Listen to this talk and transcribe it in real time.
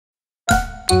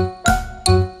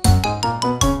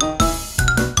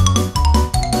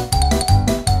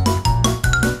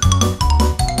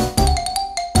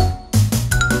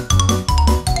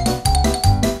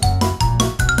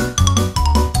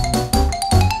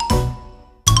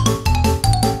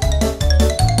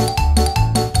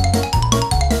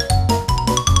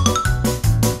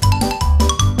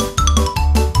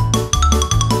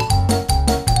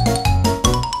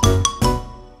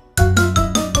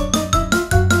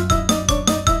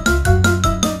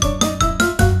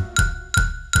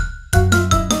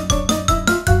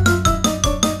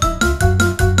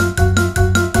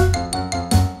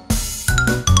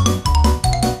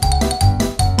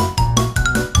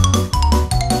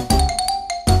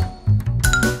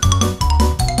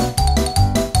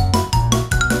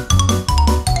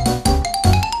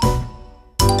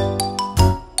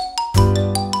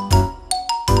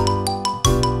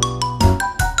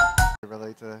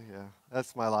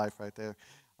That's my life right there.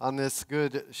 On this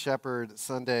Good Shepherd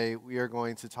Sunday, we are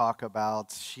going to talk about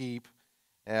sheep,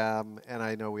 and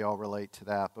I know we all relate to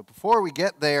that. But before we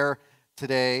get there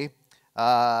today,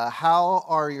 how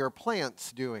are your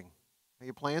plants doing? Are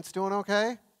your plants doing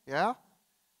okay? Yeah?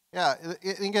 Yeah,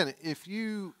 and again, if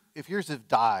yours have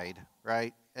died,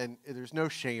 right, and there's no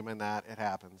shame in that, it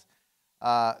happens.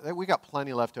 We got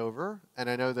plenty left over, and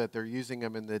I know that they're using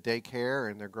them in the daycare,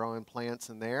 and they're growing plants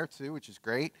in there too, which is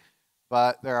great.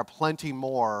 But there are plenty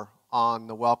more on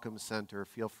the Welcome Center.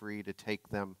 Feel free to take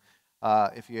them.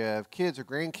 If you have kids or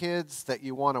grandkids that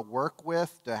you want to work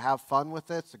with, to have fun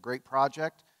with it, it's a great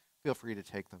project, feel free to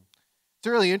take them. It's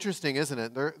really interesting, isn't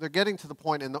it? They're getting to the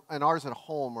point, and ours at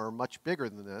home are much bigger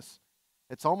than this.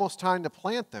 It's almost time to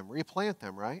plant them, replant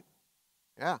them, right?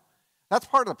 Yeah. That's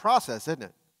part of the process, isn't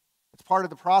it? It's part of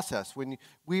the process. When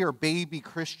we are baby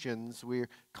Christians, we're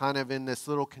kind of in this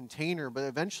little container, but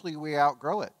eventually we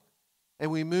outgrow it. And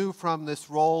we move from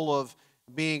this role of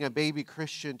being a baby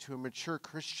Christian to a mature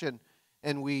Christian,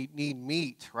 and we need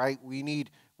meat, right? We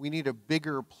need a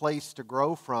bigger place to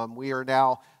grow from. We are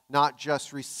now not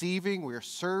just receiving, we're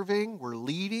serving, we're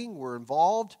leading, we're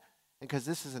involved, because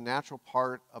this is a natural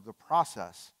part of the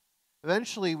process.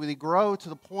 Eventually, we grow to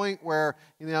the point where,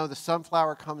 the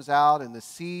sunflower comes out and the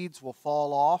seeds will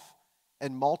fall off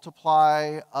and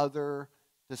multiply other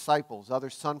disciples,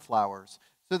 other sunflowers.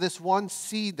 So this one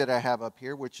seed that I have up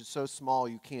here, which is so small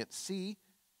you can't see,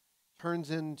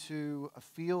 turns into a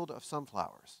field of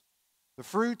sunflowers. The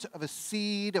fruit of a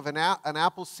seed, of an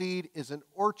apple seed, is an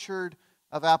orchard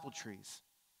of apple trees.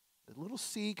 The little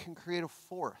seed can create a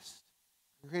forest,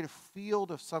 can create a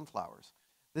field of sunflowers.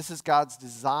 This is God's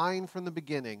design from the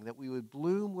beginning, that we would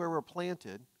bloom where we're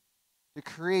planted to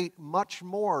create much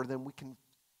more than we can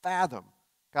fathom.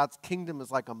 God's kingdom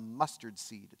is like a mustard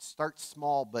seed. It starts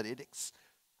small, but it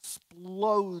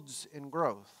explodes in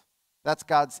growth. That's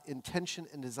God's intention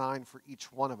and design for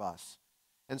each one of us.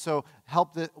 And so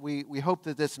we hope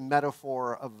that this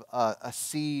metaphor of a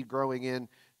seed growing into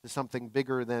something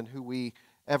bigger than who we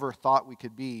ever thought we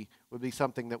could be would be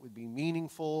something that would be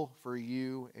meaningful for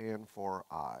you and for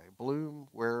I. Bloom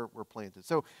where we're planted.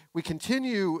 So we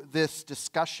continue this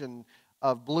discussion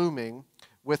of blooming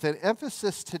with an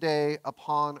emphasis today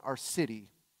upon our city.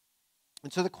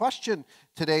 And so the question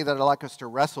today that I'd like us to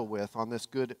wrestle with on this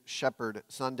Good Shepherd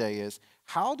Sunday is,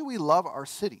 how do we love our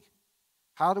city?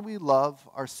 How do we love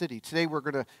our city? Today we're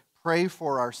going to pray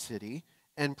for our city,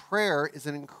 and prayer is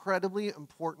an incredibly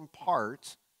important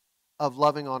part of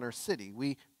loving on our city.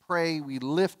 We pray, we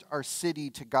lift our city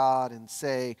to God and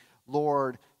say,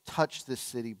 Lord, touch this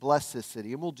city, bless this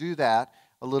city. And we'll do that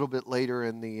a little bit later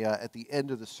at the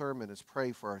end of the sermon, is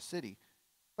pray for our city.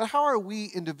 But how are we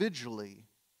individually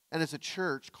and as a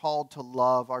church called to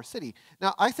love our city?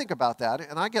 Now, I think about that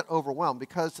and I get overwhelmed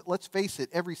because, let's face it,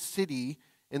 every city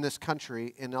in this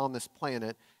country and on this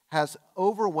planet has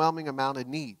overwhelming amount of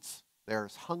needs.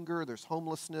 There's hunger, there's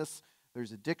homelessness,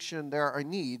 there's addiction, there are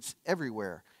needs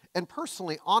everywhere. And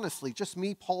personally, honestly, just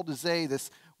me, Paul Dazet, this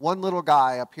one little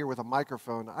guy up here with a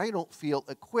microphone, I don't feel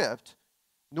equipped,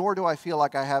 nor do I feel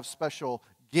like I have special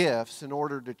gifts in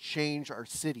order to change our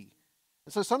city.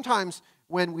 And so sometimes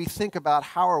when we think about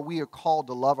how are we called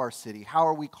to love our city, how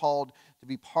are we called to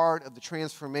be part of the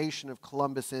transformation of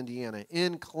Columbus, Indiana,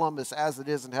 in Columbus as it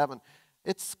is in heaven,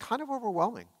 it's kind of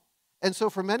overwhelming. And so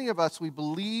for many of us, we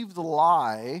believe the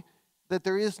lie that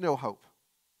there is no hope,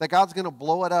 that God's going to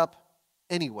blow it up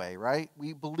anyway, right?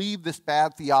 We believe this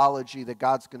bad theology that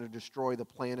God's going to destroy the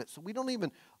planet, so we don't even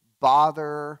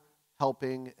bother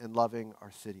helping and loving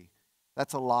our city.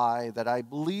 That's a lie that I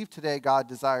believe today God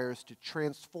desires to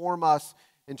transform us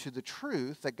into the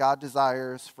truth, that God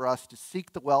desires for us to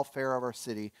seek the welfare of our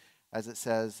city, as it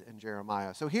says in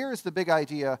Jeremiah. So here is the big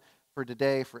idea for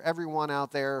today, for everyone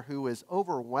out there who is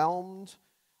overwhelmed.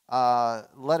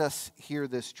 Let us hear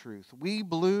this truth. We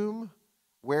bloom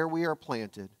where we are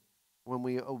planted when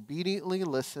we obediently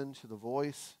listen to the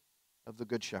voice of the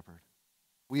Good Shepherd.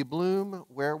 We bloom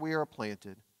where we are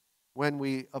planted when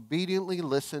we obediently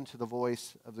listen to the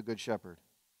voice of the Good Shepherd.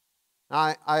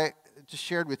 Now, I just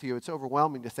shared with you, it's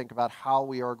overwhelming to think about how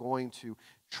we are going to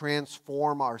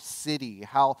transform our city,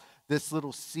 how this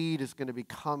little seed is going to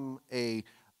become a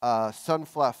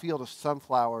field of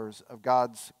sunflowers of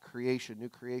God's creation, new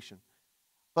creation.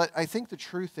 But I think the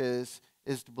truth is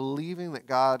believing that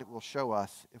God will show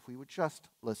us if we would just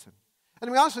listen. And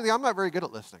to be honest with you, I'm not very good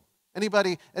at listening.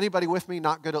 Anybody with me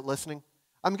not good at listening?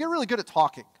 I'm really good at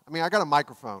talking. I mean, I got a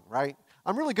microphone, right?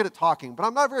 I'm really good at talking, but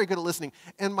I'm not very good at listening.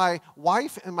 And my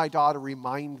wife and my daughter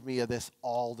remind me of this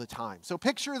all the time. So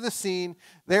picture the scene.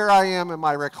 There I am in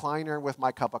my recliner with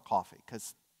my cup of coffee,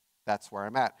 because That's where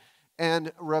I'm at.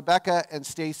 And Rebecca and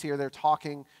Stacy are there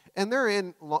talking, and they're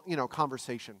in,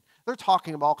 conversation. They're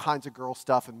talking about all kinds of girl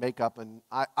stuff and makeup, and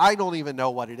I don't even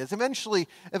know what it is. Eventually,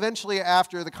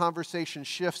 after the conversation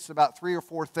shifts about 3 or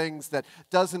 4 things that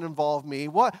doesn't involve me,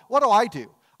 what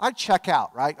do? I check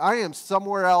out, right? I am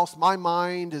somewhere else. My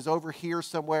mind is over here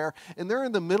somewhere, and they're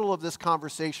in the middle of this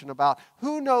conversation about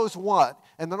who knows what.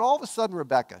 And then all of a sudden,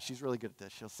 Rebecca, she's really good at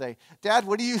this. She'll say, "Dad,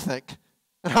 what do you think?"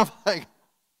 And I'm like,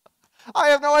 I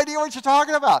have no idea what you're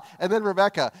talking about. And then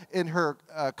Rebecca, in her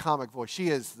comic voice, she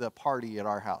is the party at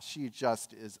our house. She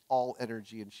just is all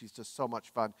energy, and she's just so much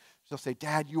fun. She'll say,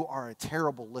 "Dad, you are a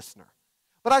terrible listener."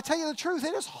 But I tell you the truth,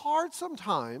 it is hard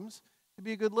sometimes to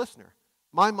be a good listener.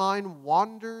 My mind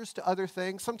wanders to other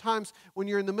things. Sometimes when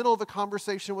you're in the middle of a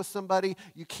conversation with somebody,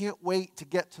 you can't wait to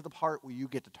get to the part where you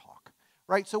get to talk,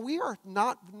 right? So we are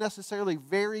not necessarily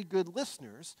very good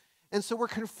listeners. And so we're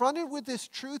confronted with this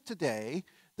truth today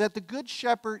that the Good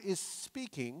Shepherd is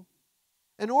speaking.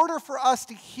 In order for us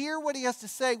to hear what he has to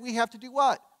say, we have to do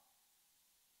what?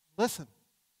 Listen.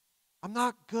 I'm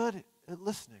not good at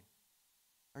listening.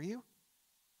 Are you?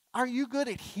 Are you good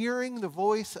at hearing the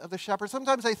voice of the shepherd?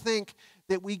 Sometimes I think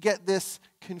that we get this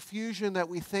confusion that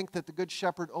we think that the Good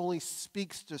Shepherd only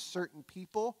speaks to certain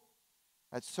people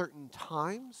at certain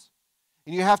times.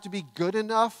 And you have to be good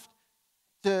enough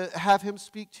to have him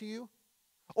speak to you.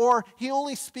 Or he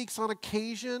only speaks on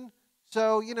occasion,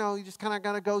 so, you just kind of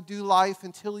got to go do life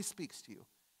until he speaks to you.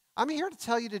 I'm here to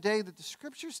tell you today that the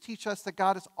Scriptures teach us that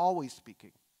God is always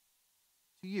speaking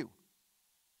to you,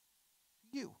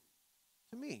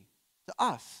 to me, to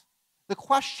us. The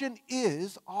question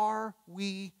is, are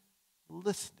we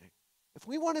listening? If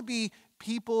we want to be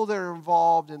people that are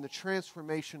involved in the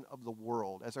transformation of the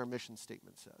world, as our mission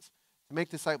statement says, to make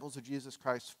disciples of Jesus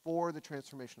Christ for the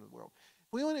transformation of the world,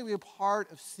 if we want to be a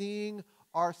part of seeing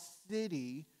our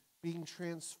city being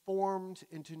transformed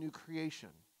into new creation,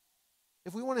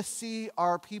 if we want to see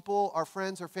our people, our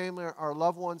friends, our family, our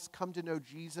loved ones come to know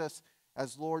Jesus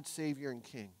as Lord, Savior, and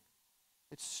King,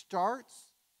 it starts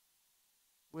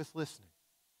with listening.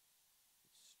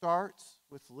 It starts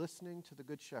with listening to the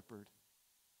Good Shepherd,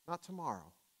 not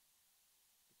tomorrow,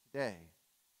 but today,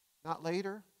 not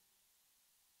later,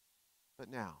 but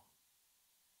now.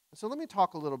 And so let me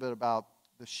talk a little bit about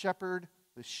the shepherd,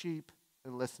 the sheep,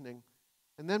 and listening.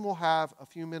 And then we'll have a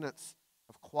few minutes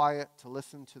of quiet to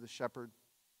listen to the shepherd,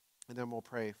 and then we'll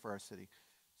pray for our city.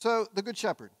 So the Good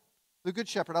Shepherd. The Good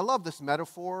Shepherd. I love this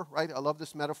metaphor, right? I love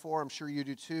this metaphor. I'm sure you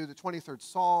do too. The 23rd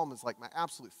Psalm is like my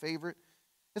absolute favorite.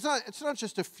 It's not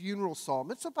just a funeral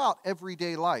psalm. It's about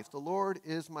everyday life. The Lord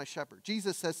is my shepherd.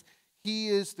 Jesus says he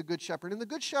is the Good Shepherd. And the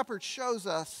Good Shepherd shows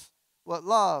us what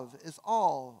love is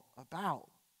all about.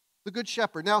 The Good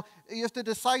Shepherd. Now, if the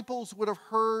disciples would have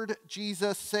heard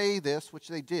Jesus say this, which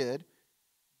they did,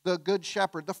 the Good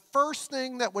Shepherd, the first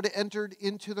thing that would have entered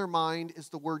into their mind is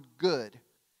the word good.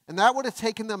 And that would have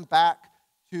taken them back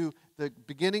to the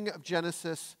beginning of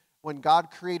Genesis when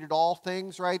God created all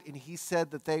things, right? And he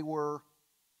said that they were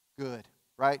good,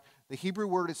 right? The Hebrew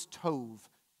word is tov,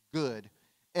 good.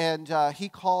 And he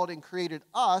called and created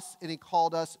us, and he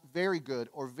called us very good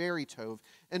or very tov.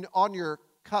 And on your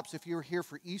cups, if you were here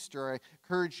for Easter, I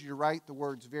encourage you to write the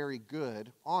words very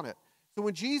good on it. So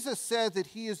when Jesus said that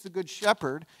he is the Good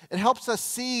Shepherd, it helps us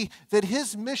see that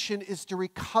his mission is to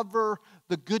recover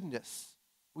the goodness.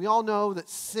 We all know that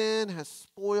sin has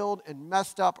spoiled and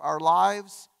messed up our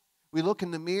lives. We look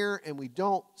in the mirror and we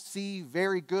don't see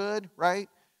very good, right?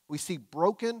 We see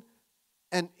broken.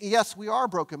 And yes, we are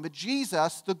broken, but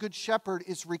Jesus, the Good Shepherd,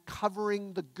 is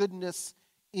recovering the goodness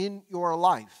in your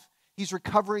life. He's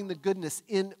recovering the goodness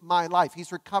in my life.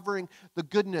 He's recovering the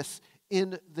goodness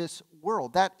in this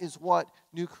world. That is what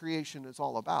new creation is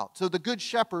all about. So the Good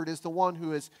Shepherd is the one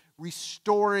who is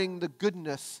restoring the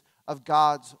goodness of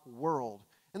God's world.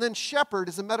 And then shepherd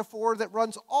is a metaphor that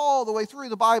runs all the way through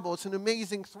the Bible. It's an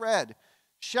amazing thread.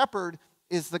 Shepherd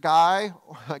is the guy,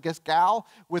 or I guess gal,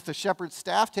 with the shepherd's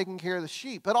staff taking care of the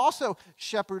sheep. But also,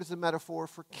 shepherd is a metaphor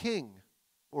for king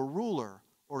or ruler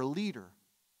or leader.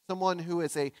 Someone who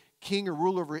is a king or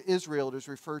ruler over Israel is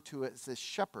referred to as a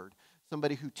shepherd,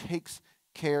 somebody who takes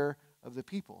care of the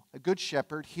people. A good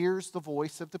shepherd hears the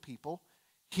voice of the people,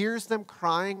 hears them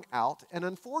crying out, and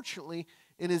unfortunately,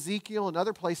 in Ezekiel and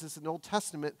other places in the Old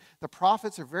Testament, the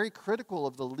prophets are very critical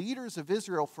of the leaders of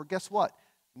Israel for, guess what?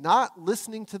 Not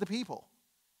listening to the people,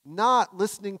 not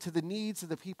listening to the needs of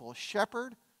the people. A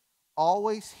shepherd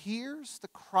always hears the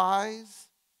cries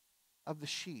of the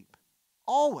sheep.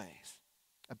 Always.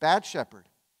 A bad shepherd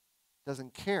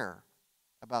doesn't care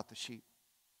about the sheep.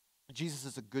 Jesus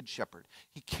is a good shepherd.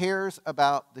 He cares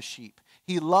about the sheep.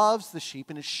 He loves the sheep,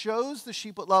 and it shows the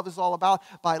sheep what love is all about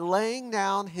by laying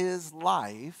down his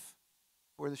life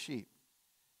for the sheep.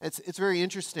 It's very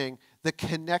interesting, the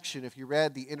connection, if you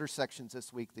read the intersections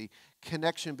this week, the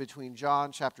connection between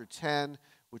John chapter 10,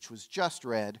 which was just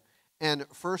read, and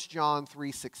 1 John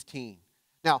 3:16.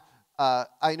 Now,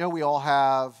 I know we all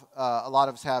have, a lot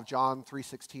of us have John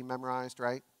 3:16 memorized,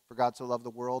 right? For God so loved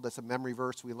the world. That's a memory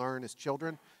verse we learn as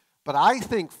children. But I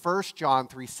think 1 John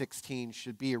 3:16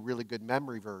 should be a really good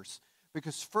memory verse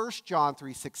because 1 John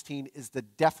 3:16 is the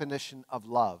definition of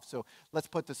love. So let's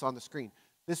put this on the screen.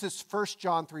 This is 1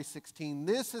 John 3:16.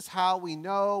 This is how we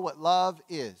know what love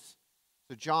is.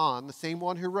 So John, the same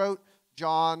one who wrote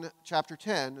John chapter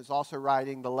 10, is also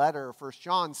writing the letter. 1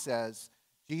 John says,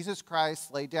 Jesus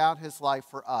Christ laid down his life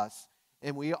for us,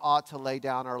 and we ought to lay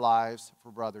down our lives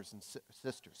for brothers and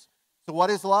sisters. So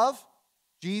what is love?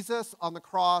 Jesus on the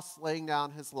cross laying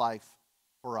down his life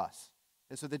for us.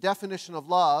 And so the definition of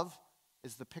love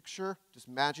is the picture. Just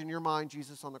imagine in your mind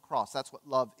Jesus on the cross. That's what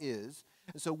love is.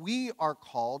 And so we are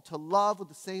called to love with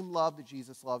the same love that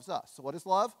Jesus loves us. So what is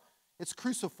love? It's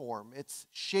cruciform. It's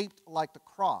shaped like the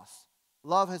cross.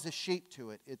 Love has a shape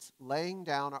to it. It's laying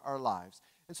down our lives.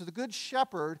 And so the good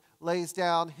shepherd lays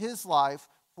down his life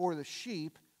for the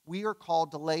sheep. We are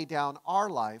called to lay down our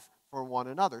life for one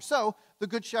another. So the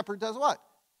good shepherd does what?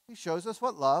 He shows us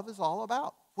what love is all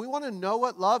about. If we want to know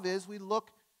what love is, we look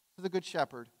to the good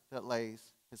shepherd that lays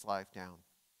his life down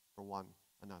for one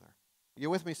another. Are you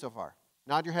with me so far?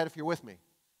 Nod your head if you're with me.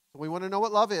 So we want to know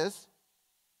what love is.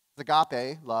 It's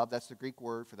agape, love, that's the Greek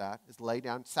word for that, is lay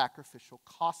down, sacrificial,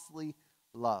 costly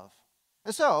love.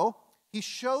 And so he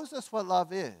shows us what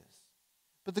love is.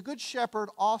 But the good shepherd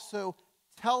also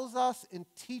tells us and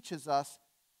teaches us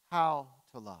how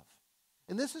to love.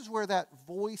 And this is where that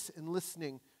voice and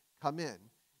listening come in,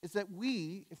 is that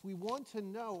if we want to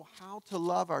know how to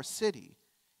love our city,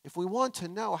 if we want to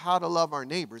know how to love our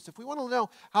neighbors, if we want to know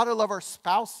how to love our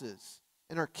spouses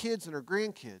and our kids and our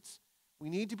grandkids, we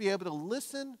need to be able to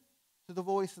listen to the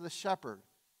voice of the shepherd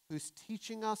who's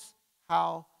teaching us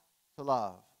how to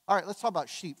love. All right, let's talk about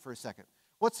sheep for a second.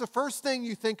 What's the first thing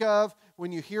you think of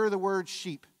when you hear the word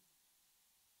sheep?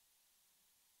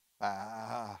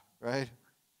 Right?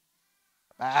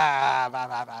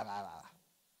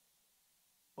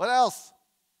 What else?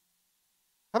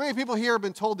 How many people here have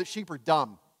been told that sheep are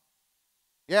dumb?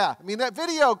 Yeah, I mean, that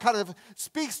video kind of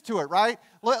speaks to it, right?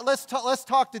 Let's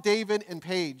talk to David and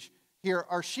Paige here.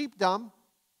 Are sheep dumb?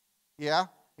 Yeah.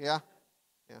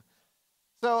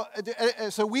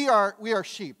 So we are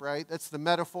sheep, right? That's the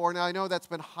metaphor. Now, I know that's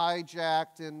been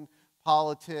hijacked in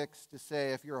politics to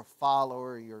say if you're a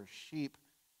follower, you're a sheep.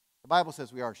 The Bible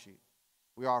says we are sheep.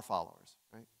 We are followers,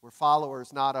 right? We're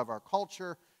followers not of our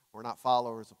culture. We're not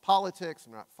followers of politics.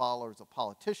 We're not followers of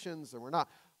politicians. And we're not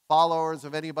followers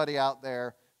of anybody out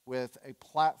there with a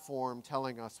platform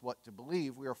telling us what to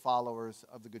believe. We are followers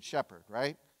of the Good Shepherd,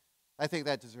 right? I think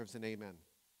that deserves an amen.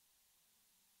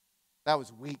 That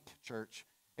was weak, church.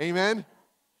 Amen?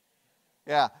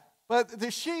 Yeah. But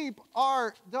the sheep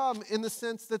are dumb in the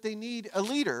sense that they need a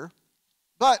leader.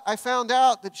 But I found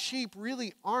out that sheep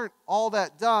really aren't all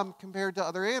that dumb compared to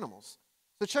other animals.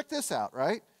 So check this out,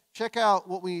 right? Check out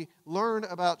what we learn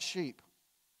about sheep.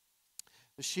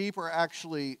 The sheep are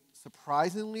actually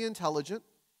surprisingly intelligent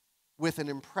with an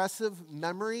impressive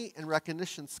memory and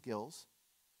recognition skills.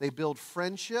 They build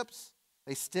friendships,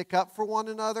 they stick up for one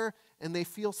another, and they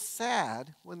feel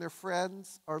sad when their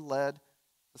friends are led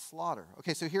to slaughter.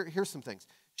 Okay, so here's some things.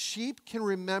 Sheep can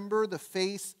remember the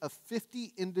face of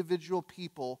 50 individual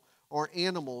people or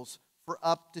animals for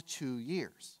up to 2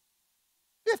 years.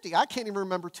 50, I can't even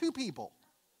remember 2 people.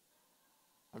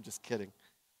 I'm just kidding.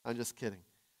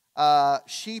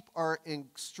 Sheep are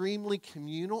extremely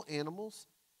communal animals.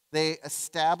 They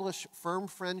establish firm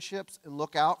friendships and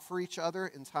look out for each other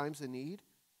in times of need.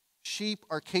 Sheep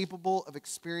are capable of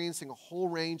experiencing a whole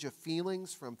range of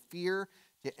feelings from fear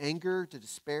to anger to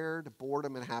despair to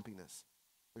boredom and happiness.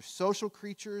 They're social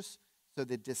creatures, so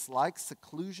they dislike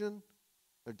seclusion.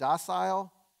 They're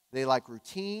docile. They like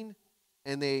routine,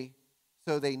 and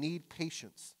so they need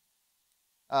patience.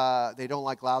 They don't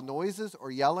like loud noises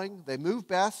or yelling. They move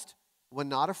best when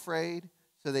not afraid,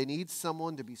 so they need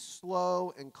someone to be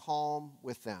slow and calm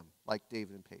with them, like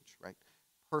David and Paige, right?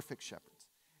 Perfect shepherds.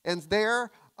 And there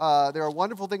are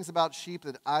wonderful things about sheep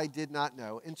that I did not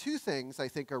know. And 2 things I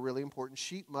think are really important.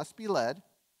 Sheep must be led.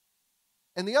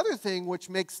 And the other thing which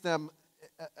makes them,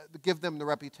 give them the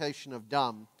reputation of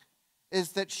dumb,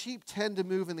 is that sheep tend to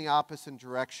move in the opposite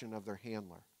direction of their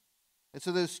handler. And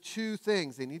so those 2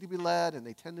 things, they need to be led and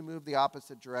they tend to move the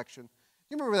opposite direction.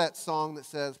 You remember that song that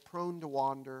says, "Prone to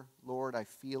wander, Lord, I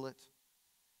feel it"?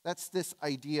 That's this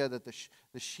idea that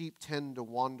the sheep tend to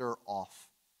wander off,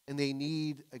 and they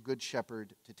need a good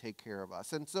shepherd to take care of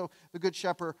us. And so the good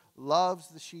shepherd loves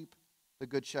the sheep. The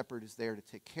good shepherd is there to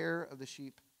take care of the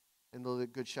sheep, and the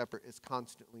good shepherd is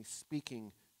constantly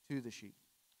speaking to the sheep.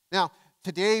 Now,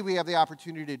 today we have the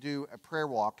opportunity to do a prayer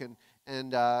walk, and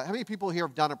how many people here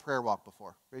have done a prayer walk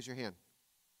before? Raise your hand.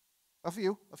 A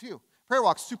few. Prayer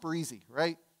walk's super easy,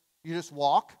 right? You just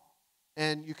walk,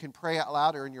 and you can pray out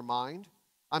loud or in your mind.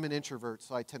 I'm an introvert,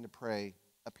 so I tend to pray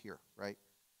up here, right?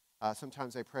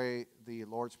 Sometimes I pray the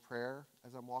Lord's Prayer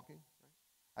as I'm walking.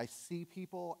 Right? I see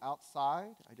people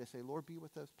outside. I just say, "Lord, be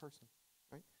with this person."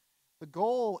 Right? The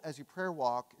goal as you prayer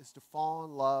walk is to fall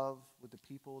in love with the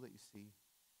people that you see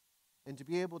and to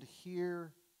be able to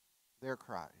hear their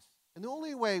cries. And the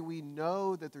only way we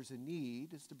know that there's a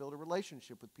need is to build a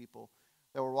relationship with people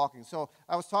that we're walking. So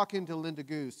I was talking to Linda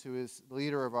Goose, who is the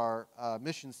leader of our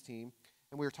missions team,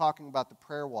 and we were talking about the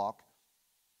prayer walk.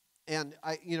 And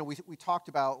we talked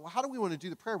about, well, how do we want to do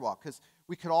the prayer walk? Because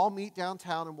we could all meet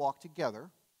downtown and walk together.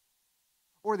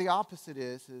 Or the opposite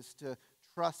is to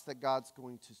trust that God's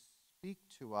going to speak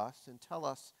to us and tell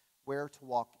us where to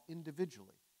walk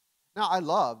individually. Now, I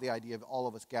love the idea of all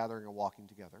of us gathering and walking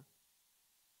together.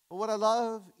 But what I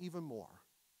love even more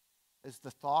is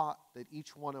the thought that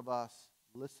each one of us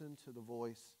listen to the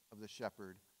voice of the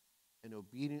shepherd and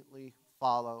obediently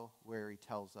follow where he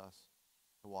tells us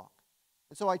to walk.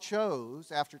 And so I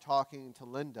chose, after talking to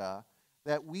Linda,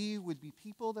 that we would be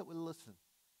people that would listen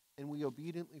and we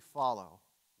obediently follow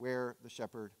where the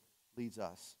shepherd leads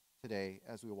us today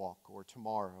as we walk, or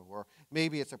tomorrow, or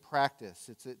maybe it's a practice.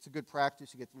 It's a good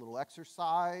practice. You get a little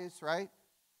exercise, right?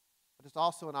 But it's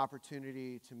also an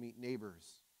opportunity to meet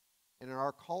neighbors. And in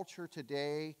our culture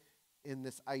today, in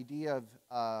this idea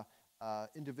of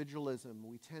individualism,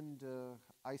 we tend to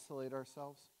isolate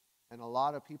ourselves. And a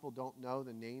lot of people don't know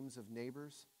the names of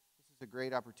neighbors. This is a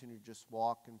great opportunity to just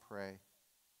walk and pray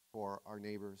for our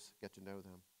neighbors, get to know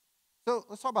them. So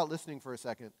let's talk about listening for a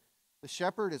second. The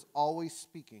shepherd is always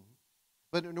speaking.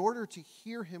 But in order to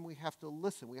hear him, we have to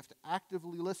listen. We have to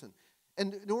actively listen.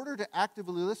 And in order to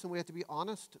actively listen, we have to be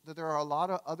honest that there are a lot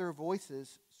of other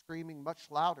voices screaming much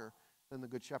louder than the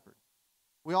good shepherd.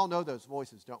 We all know those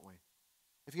voices, don't we?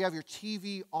 If you have your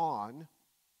TV on,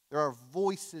 there are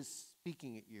voices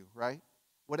speaking at you, right?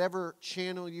 Whatever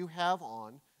channel you have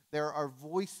on, there are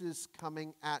voices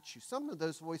coming at you. Some of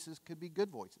those voices could be good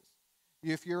voices.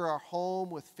 If you're at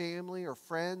home with family or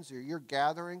friends or you're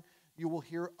gathering, you will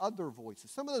hear other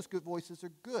voices. Some of those good voices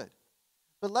are good.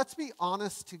 But let's be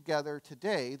honest together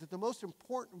today that the most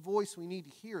important voice we need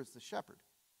to hear is the shepherd.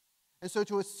 And so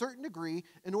to a certain degree,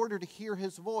 in order to hear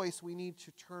his voice, we need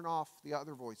to turn off the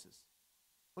other voices.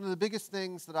 One of the biggest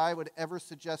things that I would ever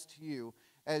suggest to you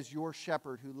as your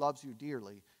shepherd who loves you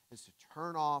dearly is to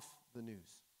turn off the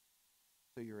news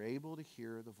so you're able to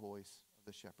hear the voice of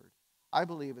the shepherd. I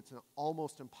believe it's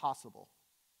almost impossible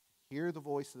to hear the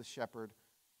voice of the shepherd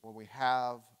when we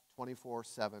have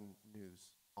 24/7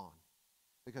 news on.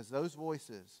 Because those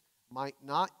voices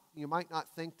you might not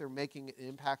think they're making an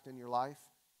impact in your life,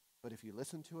 but if you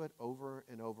listen to it over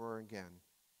and over again,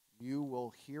 you will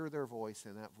hear their voice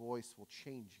and that voice will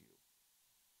change you.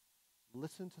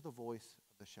 Listen to the voice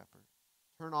of the shepherd.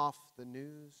 Turn off the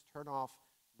news, turn off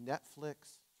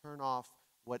Netflix, turn off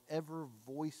whatever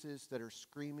voices that are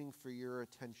screaming for your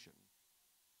attention,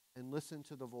 and listen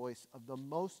to the voice of the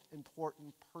most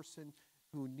important person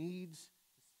who needs to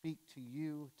speak to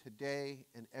you today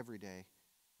and every day,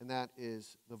 and that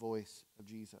is the voice of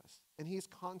Jesus. And he's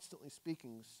constantly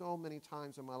speaking. So many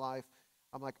times in my life,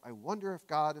 I'm like, I wonder if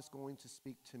God is going to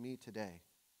speak to me today.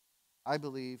 I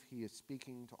believe he is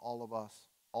speaking to all of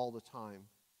us all the time.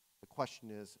 The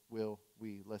question is, will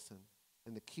we listen?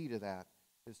 And the key to that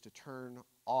is to turn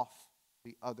off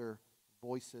the other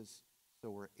voices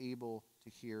so we're able to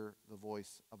hear the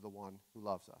voice of the one who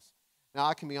loves us. Now,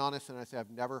 I can be honest and I say I've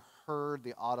never heard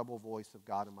the audible voice of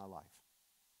God in my life.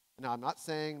 Now, I'm not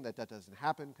saying that doesn't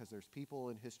happen, because there's people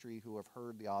in history who have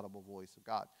heard the audible voice of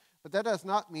God. But that does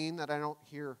not mean that I don't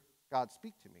hear God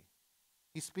speak to me.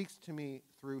 He speaks to me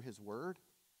through his word.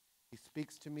 He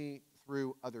speaks to me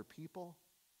through other people.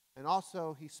 And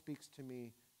also, he speaks to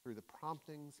me through the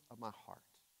promptings of my heart.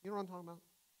 You know what I'm talking about?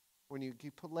 When he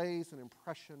plays an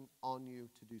impression on you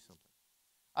to do something.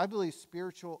 I believe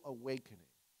spiritual awakening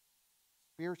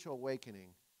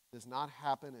does not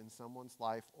happen in someone's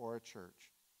life or a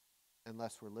church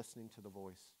unless we're listening to the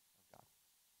voice of God.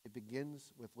 It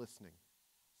begins with listening.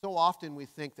 So often we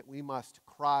think that we must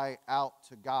cry out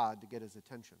to God to get his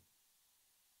attention.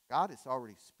 God is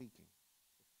already speaking.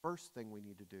 first thing we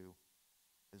need to do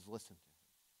is listen to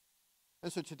him.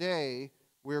 And so today,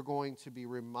 we're going to be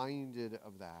reminded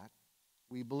of that.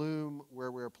 We bloom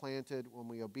where we're planted when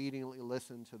we obediently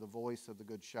listen to the voice of the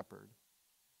Good Shepherd.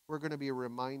 We're going to be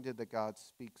reminded that God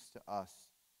speaks to us.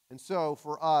 And so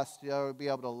for us to be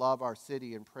able to love our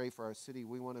city and pray for our city,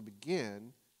 we want to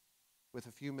begin with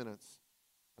a few minutes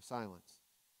of silence.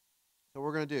 So what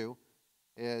we're going to do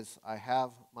is I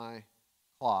have my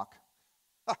clock,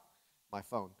 my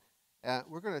phone, and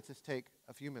we're going to just take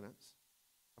a few minutes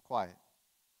of quiet,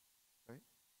 right?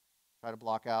 Try to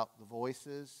block out the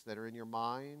voices that are in your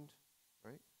mind,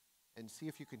 right? And see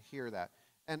if you can hear that.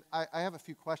 And I have a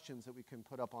few questions that we can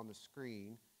put up on the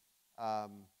screen.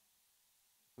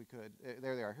 We could.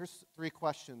 There they are. Here's 3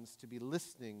 questions to be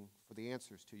listening for the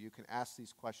answers to. You can ask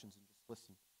these questions and just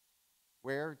listen.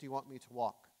 Where do you want me to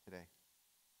walk today?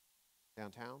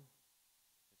 Downtown?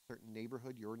 A certain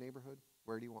neighborhood, your neighborhood?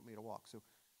 Where do you want me to walk? So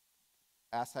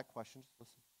ask that question,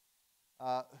 just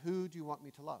listen. Who do you want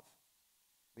me to love?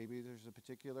 Maybe there's a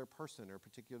particular person or a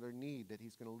particular need that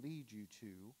he's going to lead you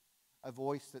to. A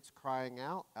voice that's crying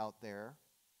out there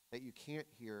that you can't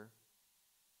hear,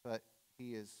 but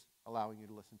he is allowing you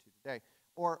to listen to today.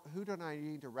 Or who do I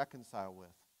need to reconcile with?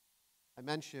 I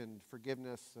mentioned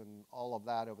forgiveness and all of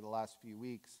that over the last few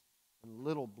weeks in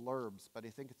little blurbs, but I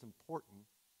think it's important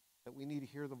that we need to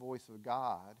hear the voice of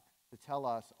God to tell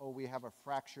us, oh, we have a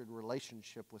fractured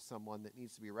relationship with someone that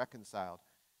needs to be reconciled.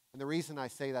 And the reason I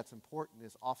say that's important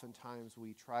is oftentimes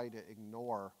we try to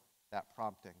ignore that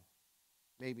prompting.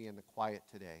 Maybe in the quiet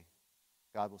today,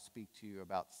 God will speak to you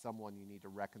about someone you need to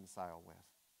reconcile with.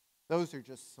 Those are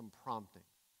just some promptings.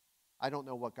 I don't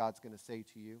know what God's going to say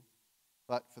to you,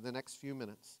 but for the next few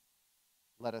minutes,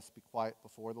 let us be quiet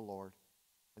before the Lord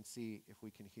and see if we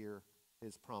can hear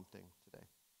his prompting today.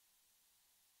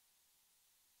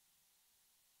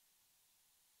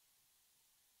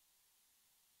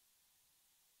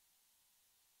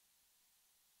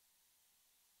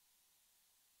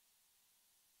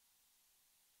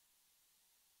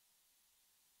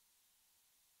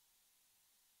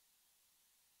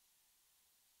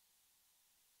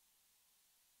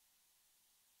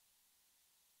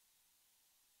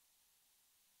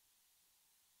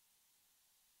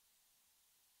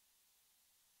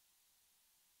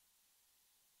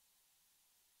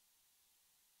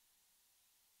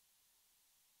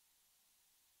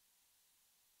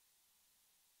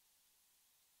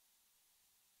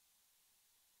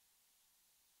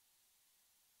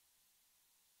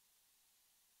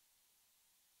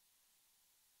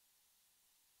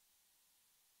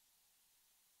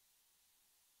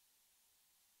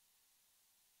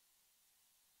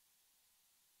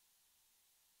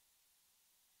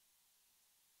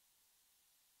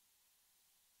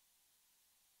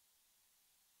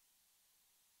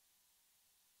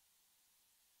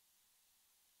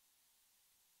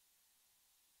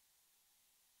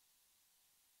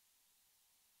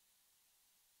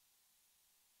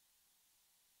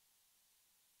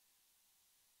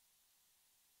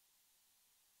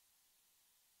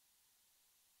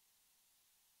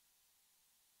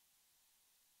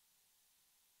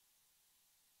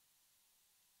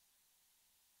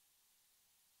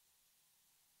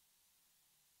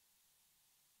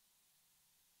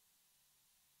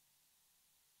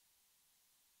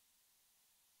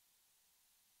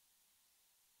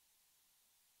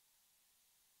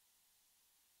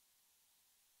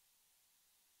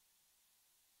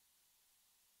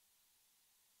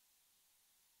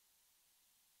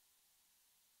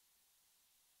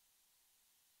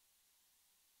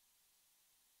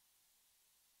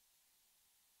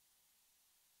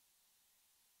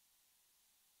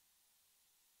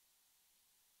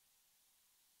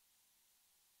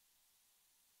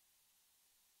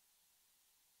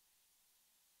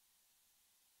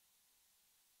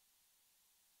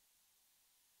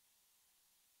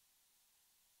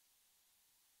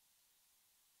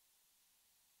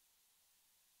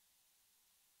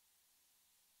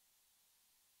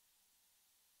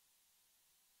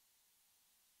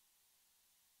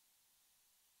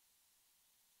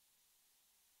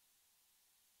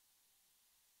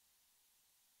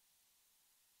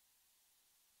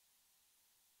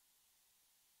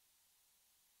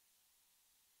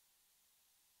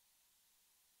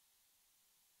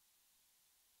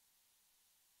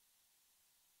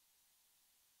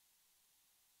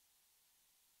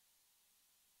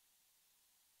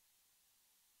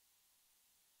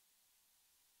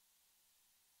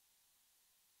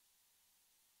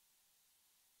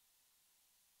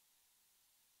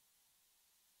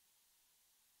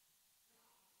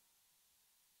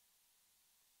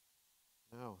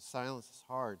 No, silence is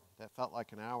hard. That felt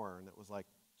like an hour, and it was like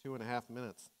 2.5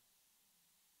 minutes.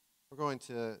 We're going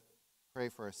to pray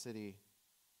for our city.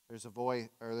 There's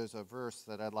a verse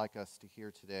that I'd like us to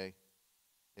hear today.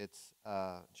 It's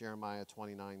Jeremiah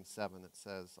 29:7. It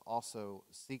says, "Also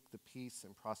seek the peace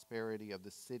and prosperity of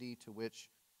the city to which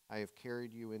I have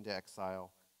carried you into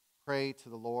exile. Pray to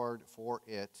the Lord for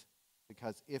it,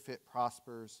 because if it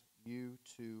prospers, you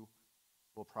too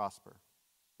will prosper."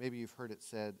 Maybe you've heard it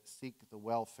said, seek the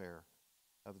welfare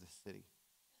of the city.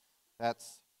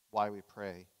 That's why we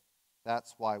pray.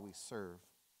 That's why we serve.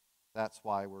 That's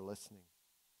why we're listening.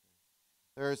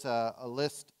 There's a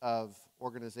list of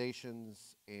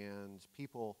organizations and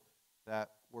people that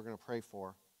we're going to pray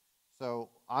for. So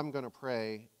I'm going to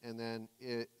pray, and then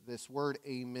this word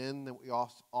amen that we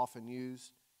often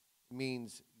use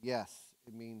means yes.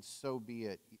 It means so be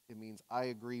it. It means I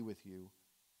agree with you.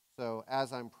 So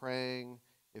as I'm praying,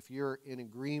 if you're in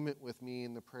agreement with me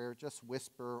in the prayer, just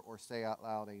whisper or say out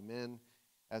loud amen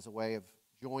as a way of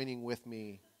joining with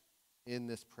me in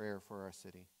this prayer for our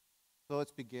city. So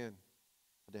let's begin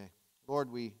today.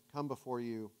 Lord, we come before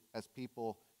you as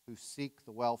people who seek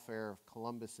the welfare of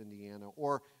Columbus, Indiana,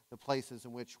 or the places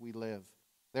in which we live.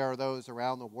 There are those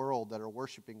around the world that are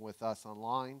worshiping with us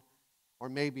online, or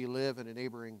maybe live in a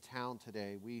neighboring town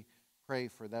today. We pray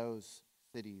for those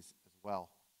cities as well.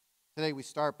 Today we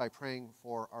start by praying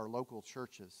for our local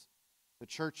churches, the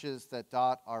churches that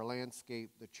dot our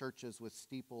landscape, the churches with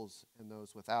steeples and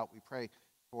those without. We pray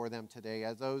for them today,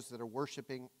 as those that are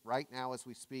worshiping right now as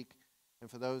we speak,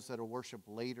 and for those that will worship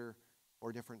later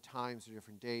or different times or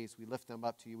different days. We lift them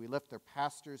up to you. We lift their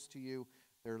pastors to you,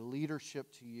 their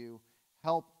leadership to you.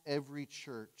 Help every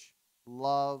church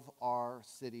love our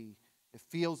city. It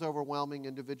feels overwhelming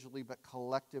individually, but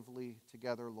collectively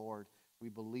together, Lord, we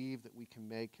believe that we can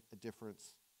make a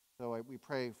difference. So we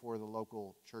pray for the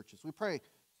local churches. We pray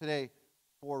today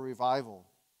for revival.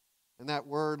 And that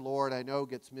word, Lord, I know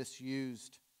gets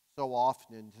misused so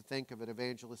often to think of an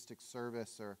evangelistic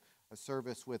service or a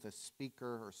service with a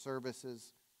speaker or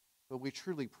services. But we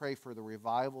truly pray for the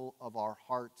revival of our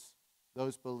hearts,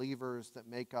 those believers that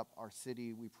make up our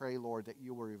city. We pray, Lord, that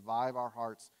you will revive our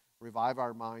hearts, revive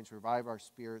our minds, revive our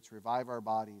spirits, revive our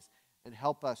bodies, and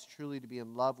help us truly to be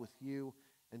in love with you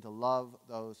and to love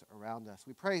those around us.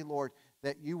 We pray, Lord,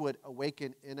 that you would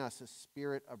awaken in us a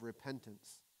spirit of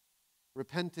repentance.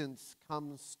 Repentance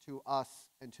comes to us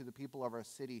and to the people of our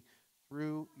city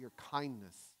through your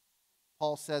kindness.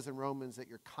 Paul says in Romans that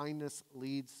your kindness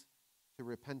leads to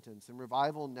repentance, and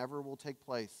revival never will take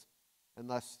place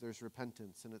unless there's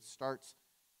repentance. And it starts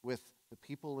with the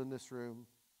people in this room,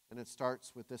 and it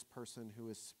starts with this person who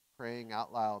is praying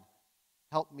out loud.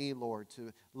 Help me, Lord,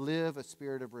 to live a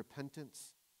spirit of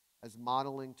repentance as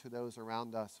modeling to those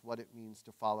around us what it means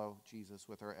to follow Jesus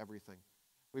with our everything.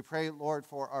 We pray, Lord,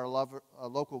 for our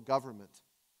local government.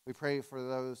 We pray for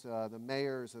those, the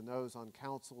mayors and those on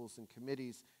councils and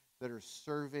committees that are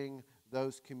serving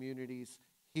those communities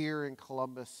here in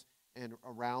Columbus and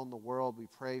around the world. We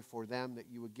pray for them that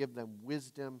you would give them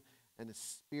wisdom and a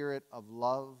spirit of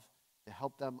love to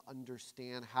help them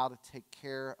understand how to take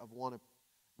care of one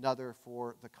another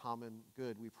for the common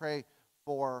good. We pray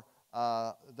for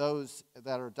those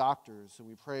that are doctors, and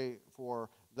we pray for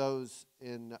those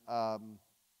in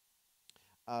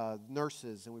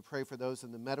nurses, and we pray for those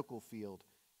in the medical field.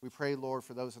 We pray, Lord,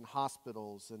 for those in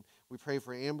hospitals, and we pray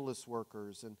for ambulance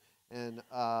workers and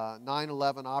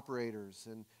 9/11 operators,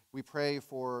 and we pray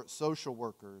for social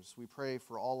workers. We pray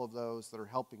for all of those that are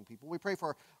helping people. We pray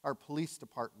for our police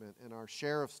department and our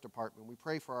sheriff's department. We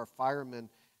pray for our firemen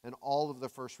and all of the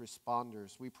first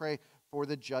responders. We pray for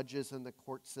the judges in the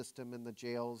court system, in the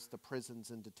jails, the prisons,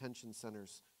 and detention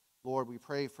centers. Lord, we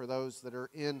pray for those that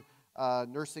are in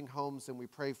nursing homes, and we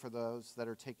pray for those that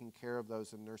are taking care of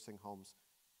those in nursing homes.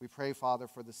 We pray, Father,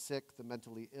 for the sick, the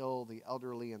mentally ill, the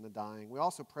elderly, and the dying. We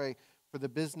also pray for the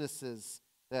businesses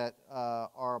that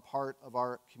are a part of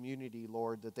our community,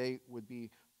 Lord, that they would be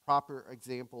proper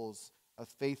examples of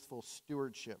faithful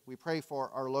stewardship. We pray for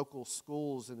our local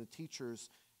schools and the teachers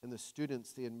and the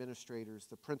students, the administrators,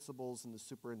 the principals and the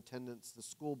superintendents, the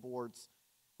school boards.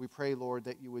 We pray, Lord,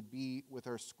 that you would be with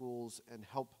our schools and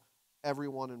help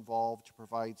everyone involved to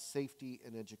provide safety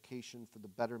and education for the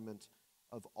betterment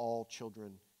of all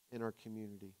children in our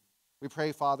community. We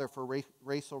pray, Father, for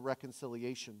racial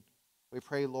reconciliation. We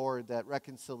pray, Lord, that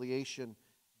reconciliation,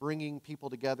 bringing people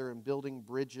together and building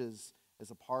bridges is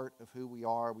a part of who we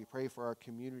are. We pray for our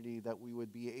community that we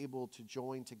would be able to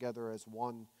join together as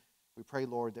one. We pray,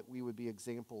 Lord, that we would be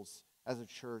examples as a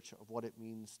church of what it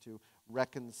means to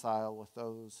reconcile with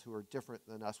those who are different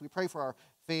than us. We pray for our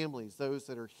families, those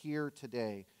that are here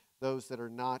today, those that are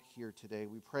not here today.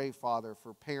 We pray, Father,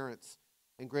 for parents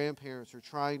and grandparents are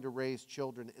trying to raise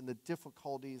children and the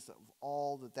difficulties of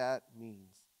all that that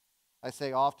means. I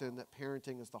say often that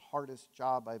parenting is the hardest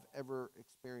job I've ever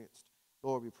experienced.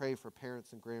 Lord, we pray for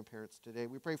parents and grandparents today.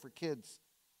 We pray for kids,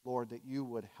 Lord, that you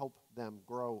would help them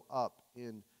grow up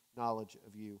in knowledge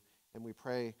of you. And we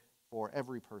pray for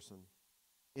every person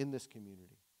in this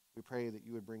community. We pray that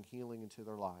you would bring healing into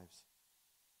their lives.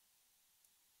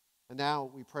 And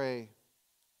now we pray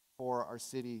for our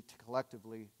city to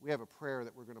collectively. We have a prayer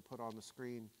that we're going to put on the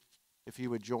screen. If you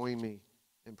would join me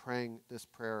in praying this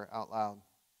prayer out loud.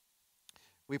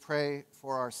 We pray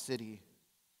for our city.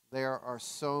 There are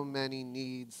so many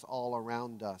needs all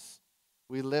around us.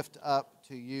 We lift up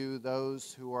to you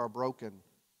those who are broken,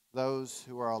 those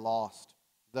who are lost,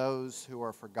 those who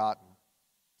are forgotten.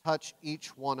 Touch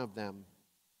each one of them.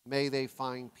 May they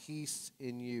find peace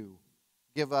in you.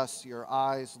 Give us your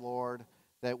eyes, Lord,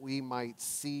 that we might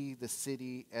see the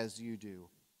city as you do.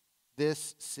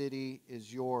 This city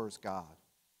is yours, God.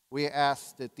 We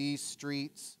ask that these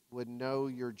streets would know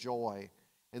your joy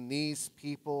and these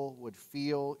people would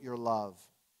feel your love.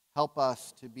 Help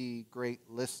us to be great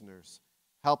listeners.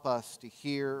 Help us to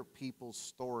hear people's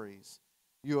stories.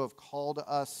 You have called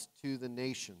us to the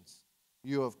nations.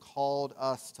 You have called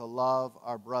us to love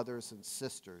our brothers and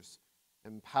sisters.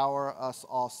 Empower us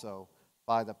also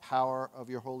by the power of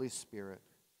your Holy Spirit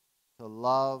to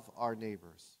love our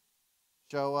neighbors.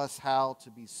 Show us how to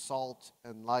be salt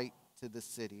and light to the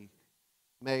city.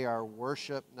 May our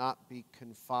worship not be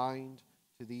confined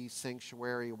to these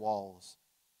sanctuary walls,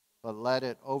 but let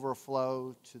it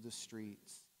overflow to the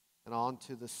streets and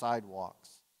onto the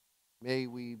sidewalks. May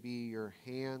we be your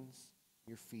hands,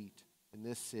 your feet in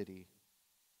this city.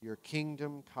 Your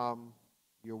kingdom come,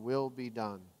 your will be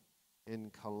done in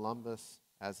Columbus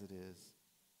as it is.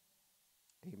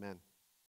 Amen.